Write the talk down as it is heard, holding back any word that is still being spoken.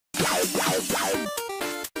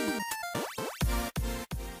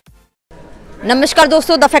नमस्कार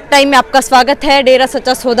दोस्तों, the fact time में आपका स्वागत है। डेरा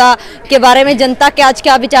सच्चा सौदा के बारे में जनता के आज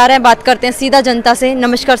क्या विचार हैं, बात करते हैं सीधा जनता से।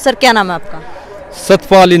 नमस्कार सर, क्या नाम है आपका?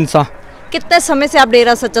 सतपाल इंसा। कितने समय से आप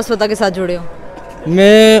डेरा सच्चा सौदा के साथ जुड़े हो?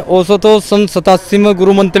 मैं ओसो तो सन 87 में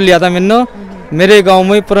गुरु मंत्र लिया था मैंने। मेरे गांव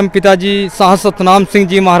में परम पिताजी साहब सतनाम सिंह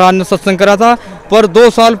जी महाराज ने सत्संग करा था, पर 2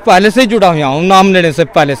 साल पहले से ही जुड़ा हुआ हूँ, नाम लेने से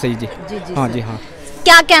पहले से ही जी। हाँ जी हाँ।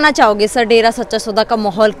 क्या कहना चाहोगे सर, डेरा सच्चा सौदा का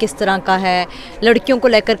माहौल किस तरह का है? लड़कियों को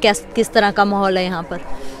लेकर किस तरह का माहौल है यहाँ पर?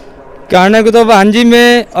 कहने को तो बहन जी,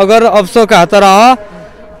 मैं अगर अफसोस कहता रहा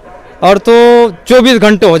और तो 24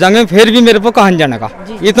 घंटे हो जाएंगे, फिर भी मेरे को कहाँ जाने का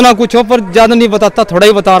इतना कुछ हो, पर ज़्यादा नहीं बताता, थोड़ा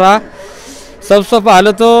ही बता रहा। सबसे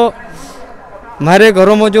पहले तो हमारे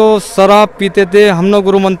घरों में जो शराब पीते थे, हमने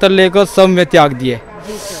गुरु मंत्र लेकर सब में त्याग दिए।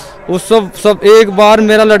 उस सब एक बार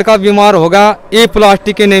मेरा लड़का बीमार हो गया, ये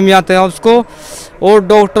प्लास्टिक के एनीमिया था उसको, और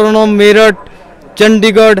डॉक्टरों ने मेरठ,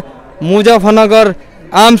 चंडीगढ़, मुजफ्फरनगर,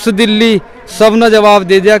 एम्स दिल्ली सब ने जवाब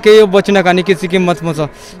दे दिया कि ये बचने का नहीं किसी की मत मसो।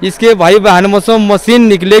 इसके भाई बहन मसो मशीन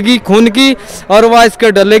निकलेगी खून की और वह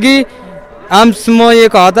इसके डलेगी। एम्स में ये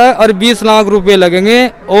कहा था और 20 लाख रुपए लगेंगे,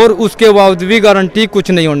 और उसके बावजूद भी गारंटी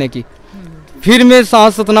कुछ नहीं होने की। फिर मैं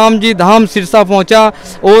साहब सतनाम जी धाम सिरसा पहुंचा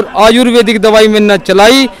और आयुर्वेदिक दवाई मैंने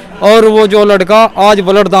चलाई, और वो जो लड़का आज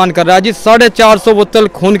ब्लड दान कर रहा है जी। 450 बोतल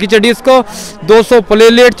खून की चढ़ी इसको, 200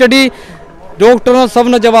 प्लेटलेट चढ़ी। डॉक्टरों सब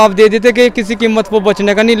ने जवाब दे देते कि किसी कीमत पर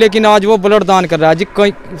बचने का नहीं, लेकिन आज वो ब्लड दान कर रहा है जी,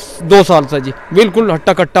 कई 2 साल से जी, बिल्कुल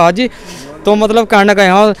हट्टा कट्टा जी। तो मतलब कहने का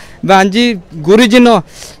यहाँ बहन जी, गुरु जी ने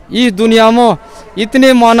इस दुनिया में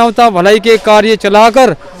इतने मानवता भलाई के कार्य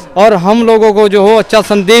चलाकर और हम लोगों को जो हो अच्छा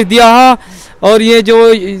संदेश दिया है। और ये जो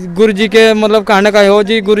गुरु जी के मतलब कहने का हो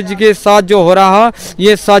जी, गुरु जी के साथ जो हो रहा है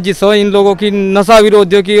ये साजिश हो इन लोगों की, नशा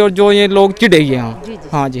विरोधियों की, और जो ये लोग चिढ़े हैं।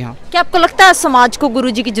 हाँ जी हाँ। क्या आपको लगता है समाज को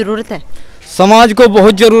गुरु जी की जरूरत है? समाज को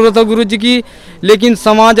बहुत जरूरत है गुरु जी की, लेकिन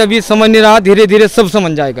समाज अभी समझ नहीं रहा, धीरे धीरे सब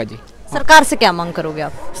समझ जाएगा जी। सरकार से क्या मांग करोगे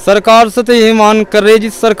आप? सरकार से तो यही मांग कर रहे जी,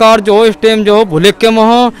 सरकार जो हो इस टाइम जो हो भुलेख के में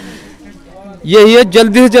हो, यही है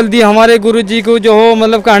जल्दी से जल्दी हमारे गुरु जी को जो हो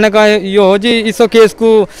मतलब कहने का ये हो जी, इस केस को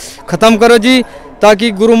ख़त्म करो जी, ताकि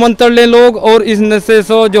गुरु मंत्र ले लोग और इस नशे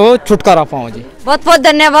से जो हो छुटकारा पाओ जी। बहुत बहुत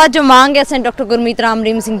धन्यवाद। जो मांग है डॉक्टर गुरमीत राम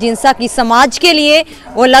रहीम सिंह जिनसा की समाज के लिए,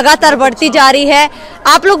 वो लगातार बढ़ती जा रही है।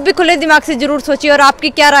 आप लोग भी खुले दिमाग से जरूर सोचिए, और आपकी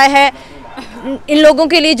क्या राय है इन लोगों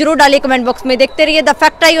के लिए जरूर डालिए कमेंट बॉक्स में। देखते रहिए द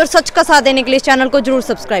फैक्ट आई, और सच का साथ देने के लिए इस चैनल को जरूर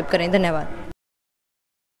सब्सक्राइब करें। धन्यवाद।